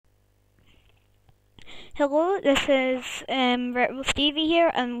Hello, this is Retro Stevie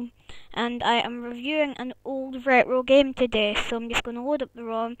here, and I am reviewing an old retro game today. So I'm just going to load up the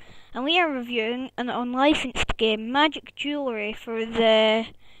ROM, and we are reviewing an unlicensed game, Magic Jewellery for the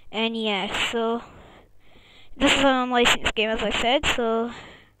NES. So this is an unlicensed game, as I said. So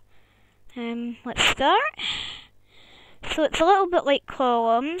let's start. So it's a little bit like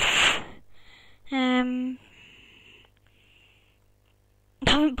Columns.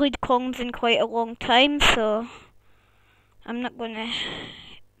 I haven't played Columns in quite a long time, so I'm not going to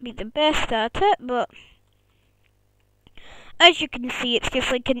be the best at it, but as you can see, it's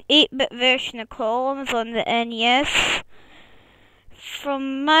just like an 8-bit version of Columns on the NES.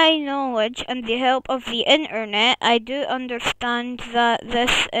 From my knowledge and the help of the internet, I do understand that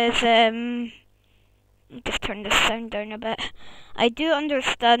this is, just turn this sound down a bit. I do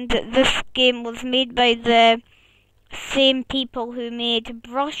understand that this game was made by the same people who made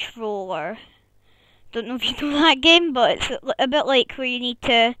Brush Roller. Don't know if you know that game, but it's a bit like where you need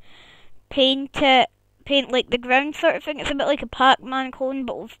to paint like the ground sort of thing. It's a bit like a Pac-Man clone,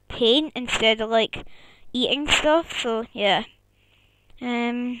 but with paint instead of like eating stuff. So yeah,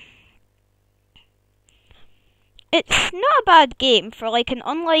 it's not a bad game for like an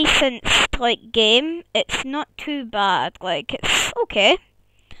unlicensed like game. It's not too bad. Like it's okay.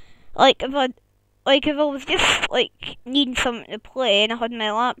 Like if I was just like needing something to play and I had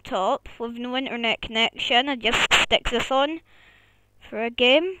my laptop with no internet connection, I'd just stick this on for a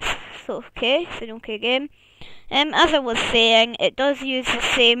game. So okay, it's an okay game. As I was saying, it does use the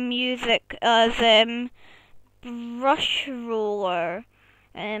same music as Brush Roller.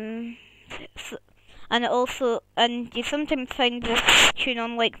 And you sometimes find this tune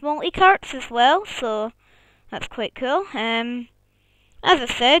on like multi-carts as well, so that's quite cool. As I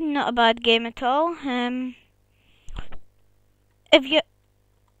said, not a bad game at all.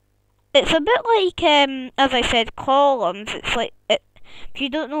 It's a bit like as I said, Columns. It's like if you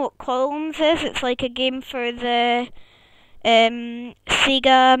don't know what Columns is, it's like a game for the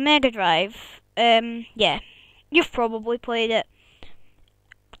Sega Mega Drive. Yeah, you've probably played it.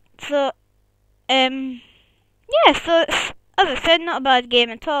 So yeah, so it's, as I said, not a bad game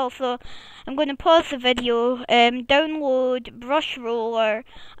at all. So I'm going to pause the video, download Brush Roller,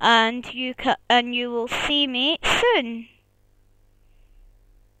 and you will see me soon.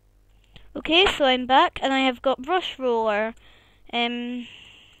 Okay, so I'm back, and I have got Brush Roller, that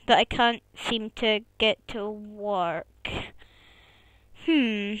I can't seem to get to work.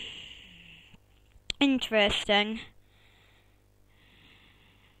 Interesting.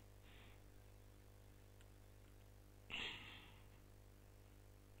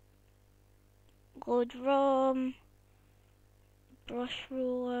 Load ROM, Brush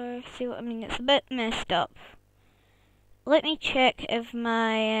Roller, see what I mean, it's a bit messed up. Let me check if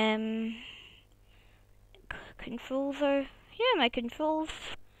my controls are, yeah, my controls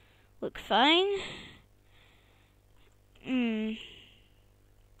look fine. Oh,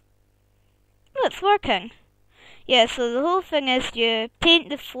 it's working. Yeah, so the whole thing is you paint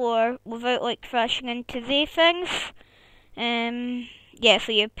the floor without like crashing into the things. Yeah,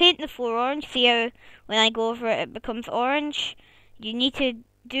 so you paint the floor orange. See how when I go over it, it becomes orange. You need to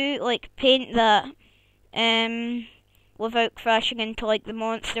paint that without crashing into like the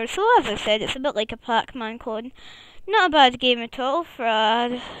monster. So as I said, it's a bit like a Pac-Man clone. Not a bad game at all for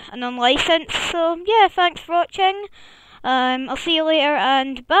an unlicensed. So yeah, thanks for watching. I'll see you later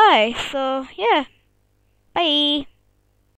and bye. So yeah, bye.